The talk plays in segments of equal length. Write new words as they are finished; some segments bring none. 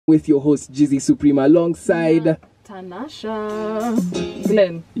with your host Gizzy Supreme alongside Tanasha.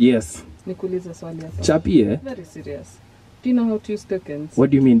 Glenn. Yes. Nikuulize swali hapa. Chapi, eh? Very serious. Do you know how to use tokens? What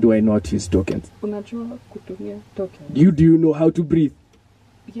do you mean do I know how to use tokens? Unajua kutumia tokens? Do you know how to breathe?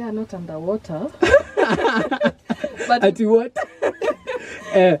 Yeah, not underwater. But Ati what?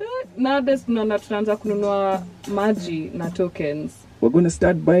 nowadays tunaanza kununua maji na tokens. We're going to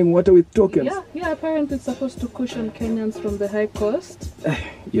start buying water with tokens. Yeah, apparently it's supposed to cushion Kenyans from the high cost.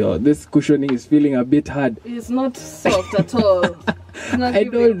 Yo, this cushioning is feeling a bit hard. It's not soft at all. It's not I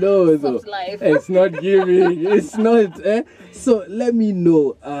don't know though. life. It's not giving. It's not. So let me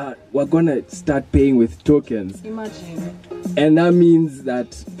know. We're going to start paying with tokens. Imagine. And that means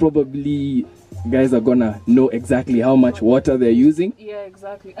that probably guys are going to know exactly how much water they're using. Yeah,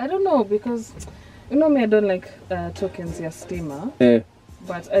 exactly. I don't know because... You know me, I don't like tokens ya steamer,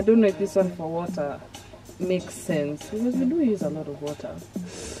 but I don't know if this one for water makes sense because we do use a lot of water.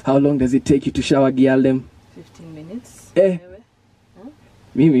 How long does it take you to shower, Gialdem? 15 minutes. Huh?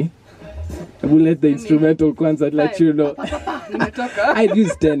 Mimi? I will let the instrumental kwanza let you know. I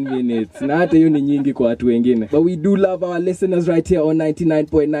use 10 minutes. Na hata hiyo ni nyingi kwa watu wengine. But we do love our listeners right here on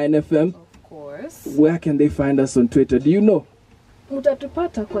 99.9 FM. Of course. Where can they find us on Twitter? Do you know?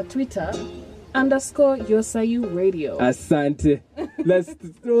 Utatupata kwa Twitter _Yosayu Radio. Asante. Let's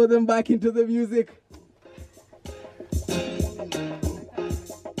throw them back into the music.